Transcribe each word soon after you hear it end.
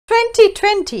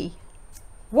2020,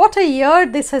 what a year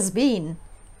this has been.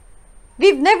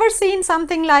 We've never seen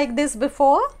something like this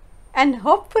before, and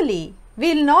hopefully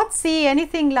we'll not see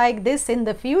anything like this in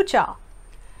the future.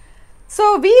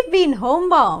 So we've been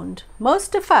homebound,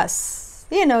 most of us,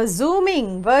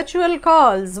 Zooming, virtual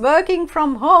calls, working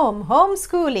from home,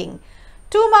 homeschooling,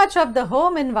 too much of the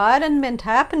home environment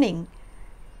happening.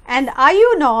 And are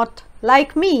you not,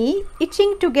 like me,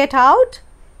 itching to get out?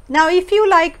 Now, if you,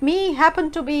 like me,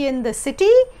 happen to be in the city,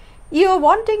 you're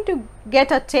wanting to get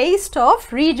a taste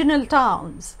of regional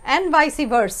towns and vice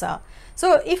versa.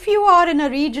 So if you are in a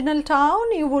regional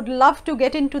town, you would love to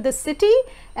get into the city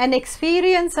and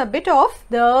experience a bit of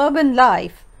the urban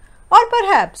life. Or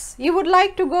perhaps you would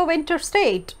like to go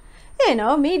interstate,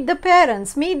 meet the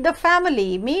parents, meet the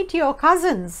family, meet your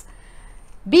cousins,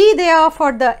 be there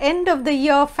for the end of the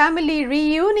year family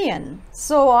reunion.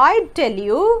 So I'd tell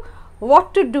you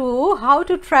what to do, how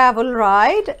to travel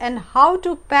right, and how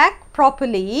to pack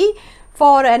properly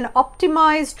for an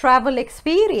optimized travel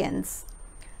experience.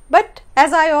 But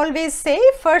as I always say,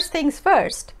 first things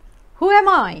first, who am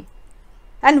I?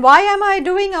 And why am I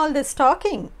doing all this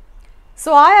talking?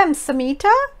 So I am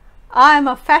Samita. I am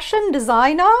a fashion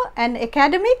designer, an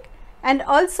academic, and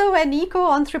also an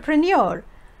eco-entrepreneur.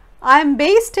 I am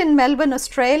based in Melbourne,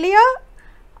 Australia.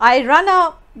 I run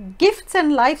a gifts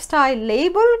and lifestyle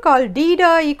label called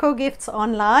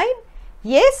Deidaaecogiftsonline.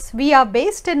 Yes, we are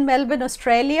based in Melbourne,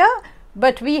 Australia,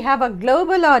 but we have a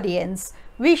global audience.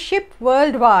 We ship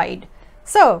worldwide.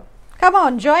 So come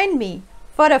on, join me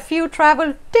for a few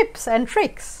travel tips and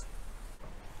tricks.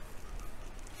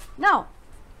 Now,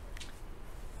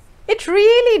 it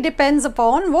really depends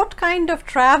upon what kind of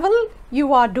travel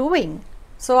you are doing.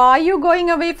 So are you going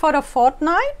away for a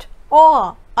fortnight,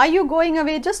 or are you going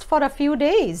away just for a few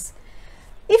days?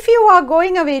 If you are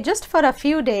going away just for a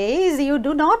few days, you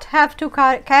do not have to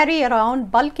carry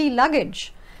around bulky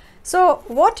luggage. So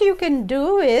what you can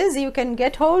do is you can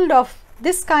get hold of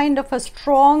this kind of a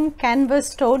strong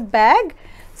canvas tote bag.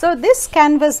 So this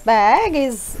canvas bag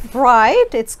is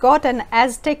bright, it's got an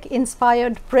Aztec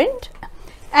inspired print,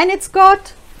 and it's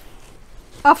got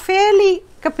a fairly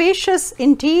capacious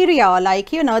interior,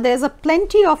 there's a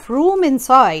plenty of room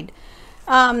inside.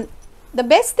 The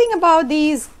best thing about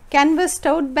these canvas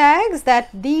tote bags that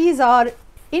these are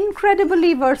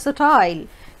incredibly versatile.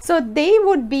 So they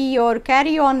would be your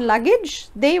carry-on luggage,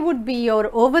 they would be your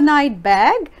overnight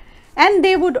bag, and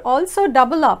they would also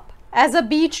double up as a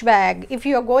beach bag if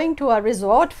you are going to a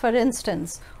resort, for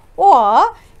instance.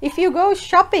 Or if you go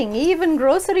shopping, even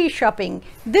grocery shopping,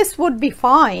 this would be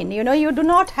fine. You do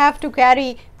not have to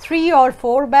carry 3 or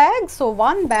 4 bags, so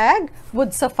one bag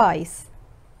would suffice.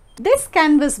 This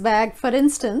canvas bag, for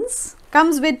instance,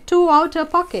 comes with 2 outer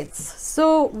pockets.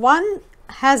 So one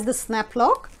has the snap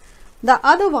lock, the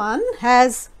other one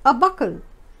has a buckle.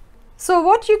 So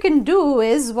what you can do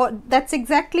is, that's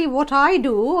exactly what I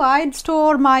do. I'd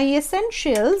store my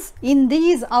essentials in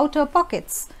these outer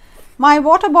pockets. My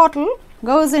water bottle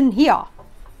goes in here.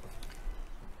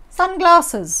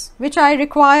 Sunglasses, which I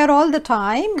require all the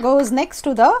time, goes next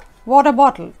to the water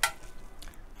bottle.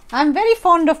 I'm very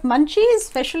fond of munchies,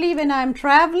 especially when I'm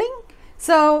traveling.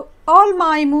 So all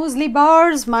my muesli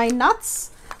bars, my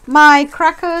nuts, my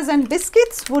crackers and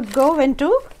biscuits would go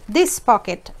into this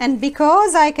pocket. And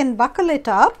because I can buckle it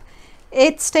up,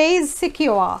 it stays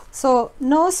secure. So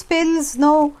no spills,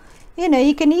 you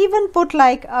can even put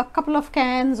like a couple of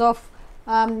cans of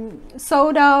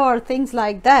soda or things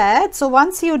like that. So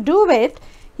once you do it,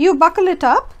 you buckle it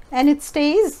up and it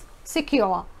stays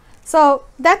secure. So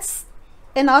that's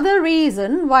another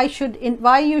reason why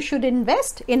you should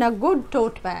invest in a good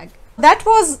tote bag. That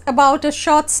was about a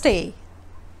short stay.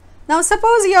 Now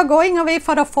suppose you are going away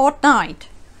for a fortnight.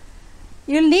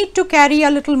 You'll need to carry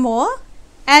a little more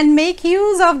and make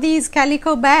use of these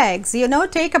calico bags.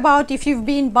 Take about, if you've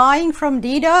been buying from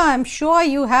Deidaa, I'm sure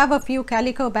you have a few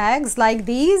calico bags like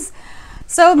these.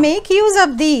 So make use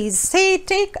of these. Say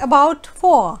take about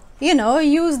 4.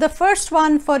 Use the first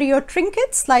one for your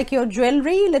trinkets, like your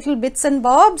jewelry, little bits and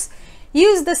bobs.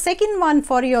 Use the second one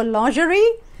for your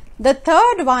lingerie. The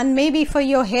third one maybe for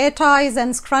your hair ties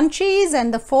and scrunchies,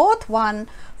 and the fourth one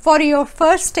for your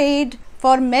first aid,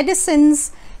 for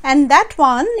medicines, and that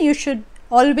one you should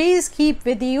always keep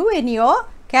with you in your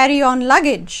carry-on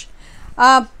luggage.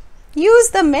 Use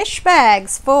the mesh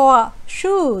bags for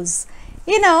shoes.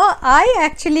 I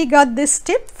actually got this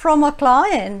tip from a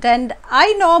client, and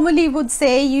I normally would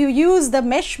say you use the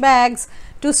mesh bags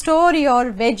to store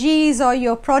your veggies or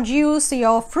your produce,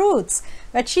 your fruits.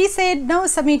 But she said, no,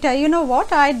 Samita, you know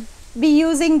what I'd be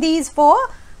using these for?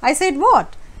 I said,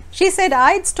 what? She said,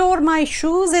 I'd store my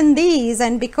shoes in these,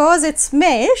 and because it's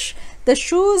mesh, the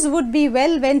shoes would be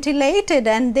well ventilated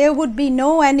and there would be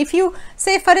no, and if you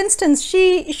say, for instance,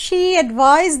 she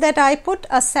advised that I put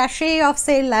a sachet of,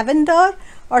 say, lavender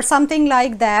or something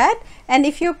like that, and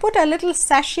if you put a little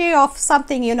sachet of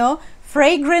something, you know,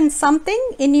 fragrant something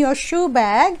in your shoe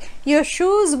bag, your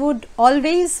shoes would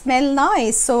always smell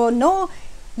nice. So no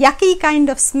yucky kind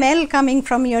of smell coming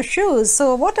from your shoes.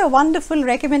 So what a wonderful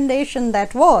recommendation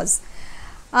that was.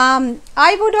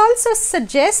 I would also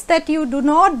suggest that you do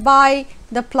not buy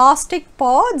the plastic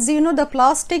pods, you know, the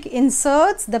plastic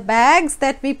inserts, the bags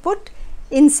that we put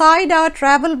inside our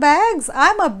travel bags.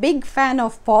 I'm a big fan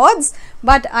of pods,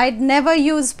 but I'd never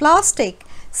use plastic.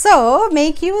 So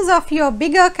make use of your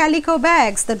bigger calico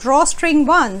bags, the drawstring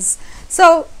ones.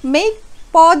 So make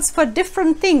pods for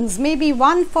different things, maybe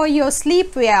one for your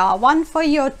sleepwear, one for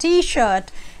your t-shirt,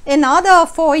 another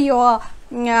for your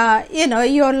you know,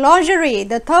 your lingerie,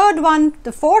 the third one,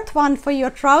 the fourth one for your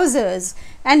trousers.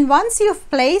 And once you've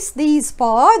placed these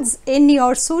pods in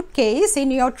your suitcase, in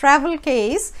your travel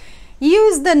case,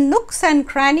 use the nooks and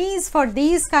crannies for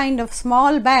these kind of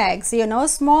small bags, you know,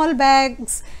 small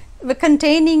bags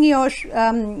containing your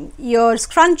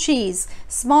scrunchies,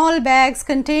 small bags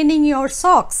containing your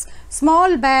socks,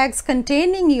 small bags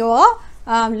containing your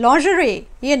lingerie,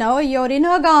 you know, your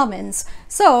inner garments.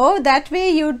 So that way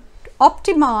you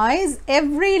optimize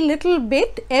every little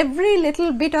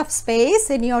bit of space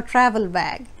in your travel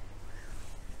bag.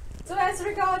 So as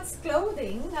regards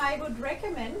clothing, I would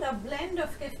recommend a blend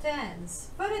of kaftans.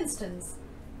 For instance,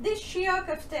 this sheer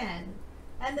kaftan,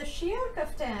 and the sheer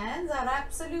kaftans are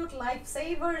absolute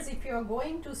lifesavers if you are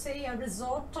going to, say, a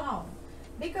resort town,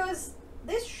 because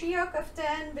this sheer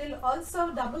kaftan will also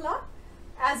double up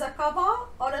as a cover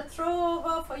or a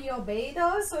throwover for your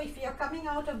bathers. So if you're coming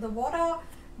out of the water,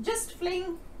 just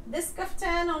fling this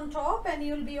kaftan on top and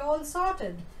you'll be all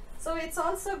sorted. So it's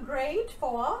also great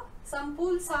for some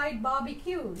poolside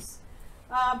barbecues.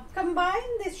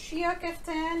 Combine this sheer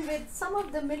kaftan with some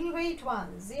of the middleweight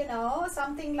ones, you know,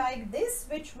 something like this,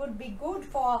 which would be good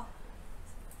for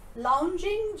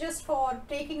lounging, just for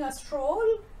taking a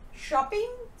stroll,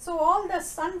 shopping. So all the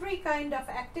sundry kind of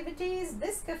activities,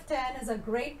 this kaftan is a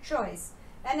great choice.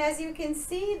 And as you can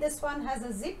see, this one has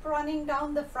a zip running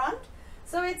down the front.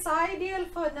 So it's ideal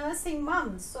for nursing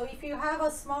mums. So if you have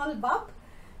a small bub,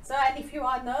 so and if you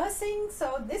are nursing,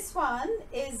 so this one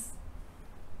is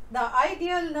the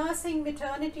ideal nursing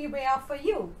maternity wear for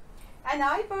you. And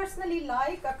I personally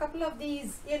like a couple of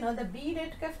these, you know, the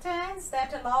beaded kaftans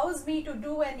that allows me to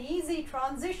do an easy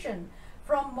transition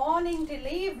from morning till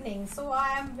evening. So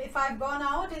if I've gone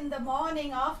out in the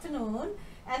morning, afternoon,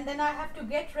 and then I have to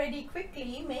get ready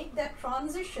quickly, make that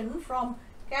transition from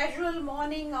casual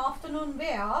morning, afternoon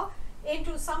wear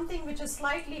into something which is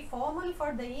slightly formal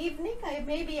for the evening.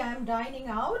 Maybe I'm dining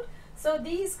out. So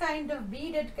these kind of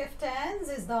beaded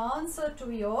kaftans is the answer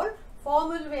to your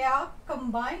formal wear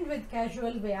combined with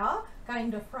casual wear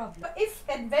kind of problem. If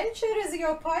adventure is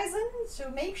your poison, so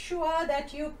make sure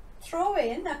that you throw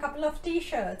in a couple of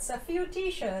t-shirts, a few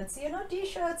t-shirts. You know,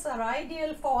 t-shirts are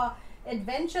ideal for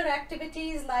adventure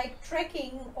activities like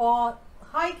trekking or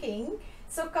hiking.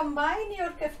 So combine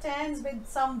your kaftans with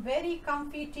some very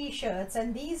comfy t-shirts,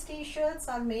 and these t-shirts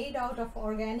are made out of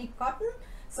organic cotton.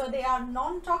 So they are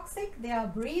non-toxic, they are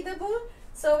breathable.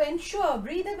 So ensure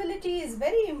breathability is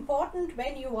very important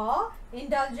when you are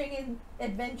indulging in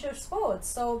adventure sports.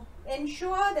 So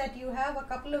ensure that you have a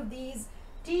couple of these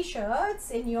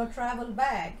t-shirts in your travel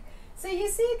bag. So you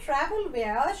see, travel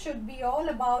wear should be all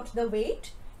about the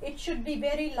weight. It should be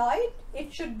very light.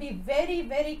 It should be very,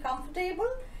 very comfortable.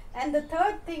 And the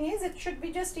third thing is, it should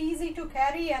be just easy to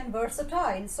carry and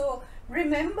versatile. So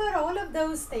remember all of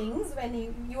those things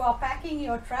when you are packing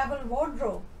your travel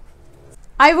wardrobe.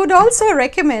 I would also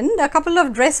recommend a couple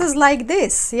of dresses like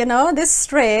this. You know, this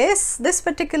dress, this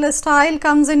particular style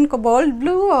comes in cobalt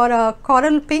blue or a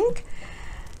coral pink.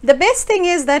 The best thing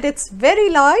is that it's very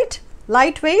light,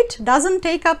 lightweight, doesn't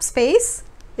take up space.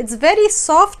 It's very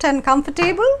soft and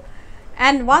comfortable,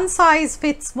 and one size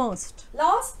fits most.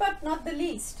 Last but not the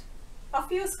least, a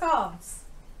few scarves.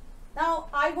 Now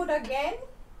I would again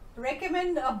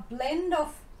recommend a blend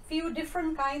of few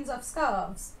different kinds of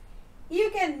scarves. You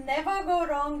can never go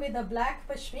wrong with a black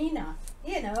pashmina.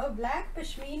 You know, black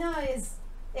pashmina is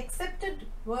accepted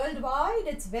worldwide.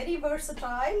 It's very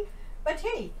versatile. But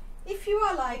hey, if you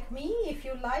are like me, if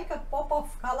you like a pop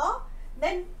of color,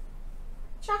 then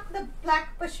chuck the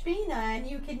black pashmina and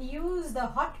you can use the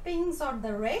hot pinks or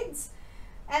the reds,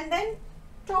 and then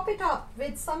top it up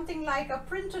with something like a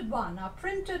printed one, a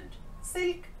printed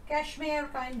silk cashmere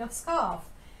kind of scarf.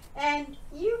 and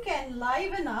you can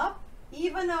liven up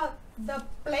even the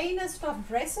plainest of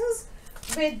dresses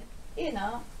with, you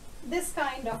know, this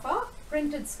kind of a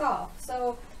printed scarf.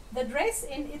 So the dress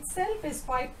in itself is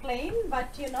quite plain,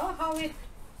 but you know how it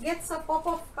gets a pop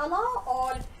of color,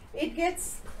 or it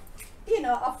gets, you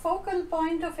know, a focal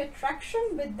point of attraction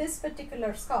with this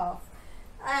particular scarf.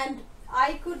 And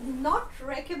I could not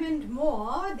recommend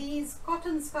more these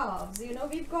cotton scarves. You know,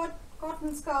 we've got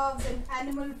cotton scarves in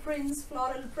animal prints,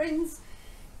 floral prints.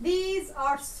 These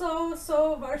are so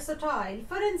versatile.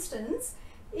 For instance,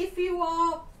 if you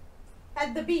are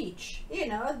at the beach, you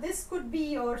know, this could be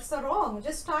your sarong.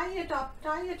 Just tie it up,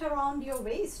 tie it around your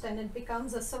waist, and it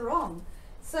becomes a sarong.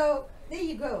 So there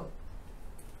you go.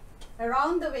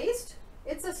 Around the waist,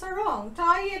 it's a sarong.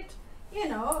 Tie it, you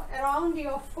know, around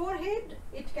your forehead,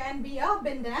 it can be a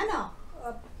bandana.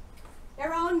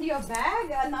 Around your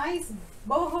bag, a nice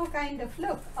boho kind of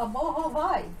look, a boho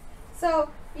vibe. So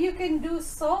you can do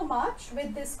so much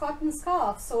with this cotton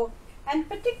scarf. So, and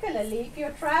particularly if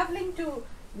you're traveling to,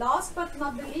 last but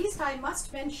not the least, I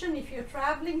must mention, if you're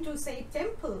traveling to, say,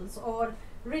 temples or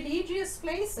religious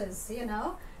places, you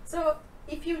know, so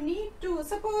if you need to,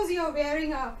 suppose you're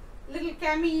wearing a little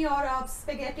cami or a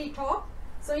spaghetti top,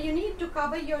 so you need to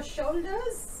cover your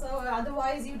shoulders, so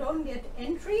otherwise you don't get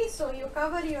entry. So you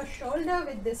cover your shoulder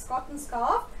with this cotton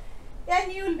scarf,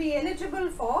 and you will be eligible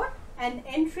for an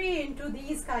entry into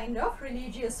these kind of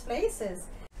religious places.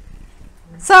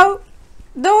 So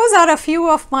those are a few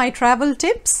of my travel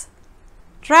tips.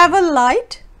 Travel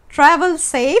light, travel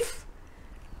safe,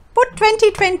 put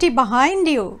 2020 behind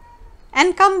you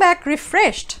and come back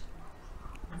refreshed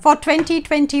for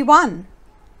 2021.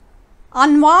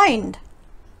 Unwind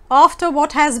after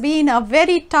what has been a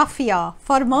very tough year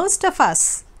for most of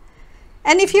us.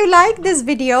 And if you like this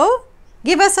video,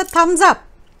 give us a thumbs up.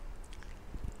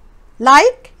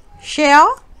 Like, share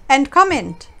and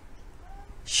comment.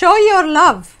 Show your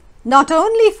love not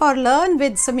only for Learn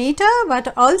with Samita,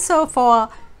 but also for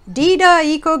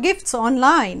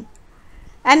Deidaaecogiftsonline.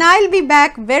 And I'll be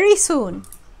back very soon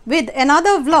with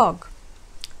another vlog.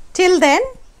 Till then,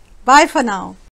 bye for now.